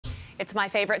It's my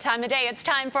favorite time of day. It's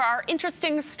time for our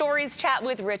interesting stories chat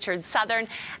with Richard Southern.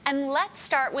 And let's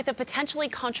start with a potentially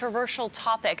controversial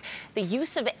topic, the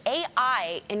use of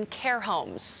AI in care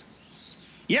homes.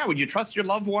 Yeah, would you trust your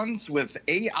loved ones with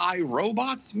AI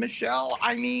robots, Michelle?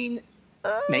 I mean,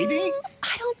 maybe?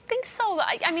 I don't think so.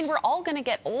 I mean, we're all going to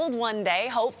get old one day,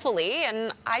 hopefully,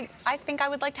 and I think I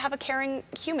would like to have a caring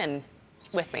human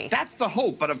with me. That's the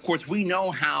hope, but of course we know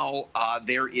how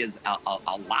there is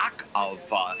a lack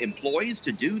of employees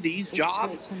to do these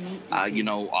jobs.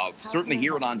 Certainly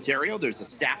here in Ontario, there's a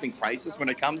staffing crisis when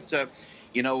it comes to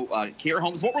care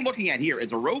homes. What we're looking at here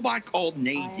is a robot called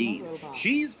Nadine.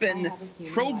 She's been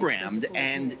programmed,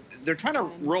 and they're trying to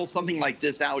roll something like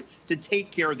this out to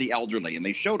take care of the elderly. And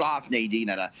they showed off Nadine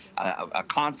at a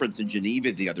conference in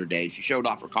Geneva the other day. She showed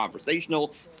off her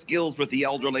conversational skills with the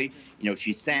elderly.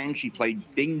 She sang, she played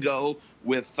bingo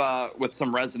with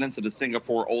some residents at a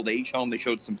Singapore old age home. They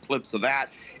showed some clips of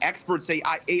that. Experts say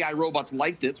AI robots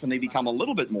like this, when they become a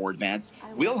little bit more advanced,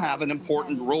 will have an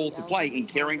important role to play in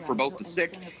caring for both the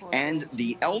sick and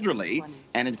the elderly.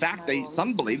 And in fact,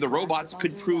 some believe the robots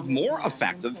could prove more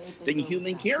effective than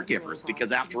human caregivers,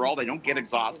 because after all, they don't get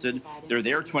exhausted. They're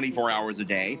there 24 hours a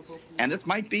day. And this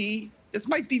might be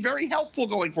very helpful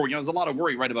going forward. There's a lot of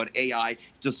worry, right, about AI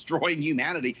destroying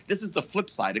humanity. This is the flip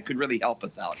side. It could really help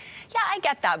us out. Yeah, I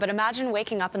get that. But imagine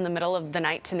waking up in the middle of the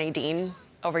night to Nadine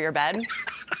over your bed.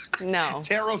 No.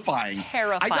 Terrifying.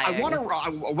 Terrifying.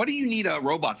 What do you need a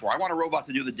robot for? I want a robot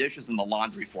to do the dishes and the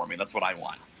laundry for me. That's what I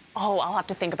want. Oh, I'll have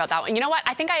to think about that one. You know what?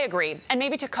 I think I agree. And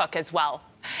maybe to cook as well.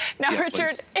 Now, yes,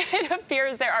 Richard, please. It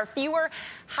appears there are fewer,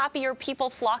 happier people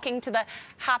flocking to the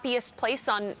happiest place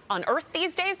on Earth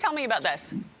these days. Tell me about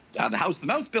this. The House of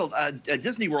the Mouse built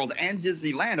Disney World and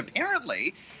Disneyland.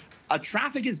 Apparently,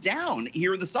 traffic is down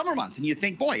here in the summer months, and you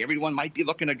think, boy, everyone might be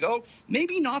looking to go.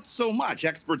 Maybe not so much.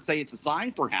 Experts say it's a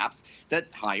sign, perhaps, that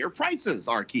higher prices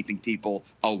are keeping people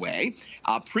away.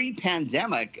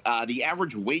 Pre-pandemic, the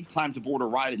average wait time to board a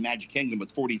ride in Magic Kingdom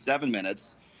was 47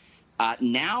 minutes.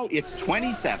 Now it's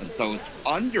 27, so it's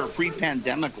under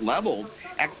pre-pandemic levels.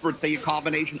 Experts say a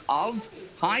combination of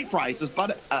high prices,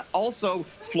 but also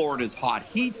Florida's hot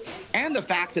heat and the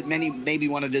fact that many maybe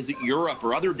want to visit Europe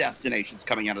or other destinations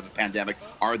coming out of the pandemic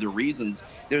are the reasons.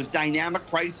 There's dynamic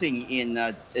pricing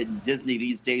in Disney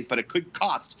these days, but it could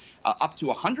cost up to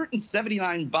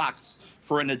 $179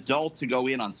 for an adult to go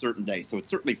in on certain days. So it's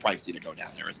certainly pricey to go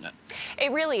down there, isn't it?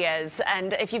 It really is.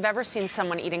 And if you've ever seen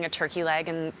someone eating a turkey leg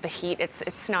in the heat,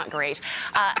 it's not great.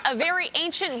 A very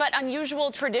ancient but unusual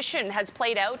tradition has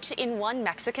played out in one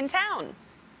Mexican town.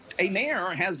 A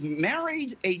mayor has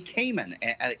married a caiman,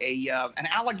 an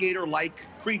alligator-like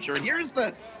creature. And here's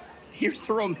the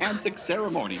romantic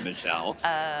ceremony, Michelle.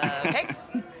 Okay.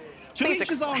 To each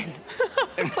his own.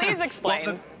 Please explain.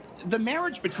 Well, the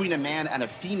marriage between a man and a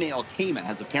female caiman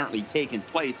has apparently taken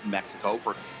place in Mexico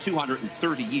for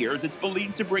 230 years. It's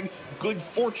believed to bring good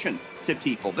fortune to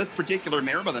people. This particular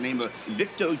mayor, by the name of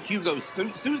Victor Hugo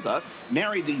Souza,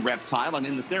 married the reptile, and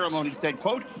in the ceremony said,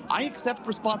 quote, "I accept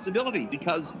responsibility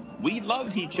because we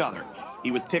love each other." He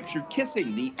was pictured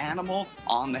kissing the animal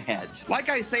on the head.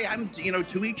 Like I say, I'm,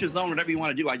 to each his own, whatever you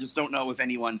want to do. I just don't know if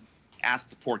anyone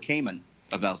asked the poor caiman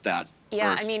about that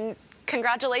first. I mean,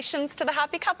 congratulations to the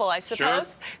happy couple, I suppose. Sure.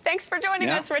 Thanks for joining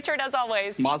us, Richard, as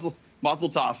always. Mazel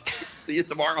tov. See you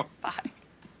tomorrow. Bye.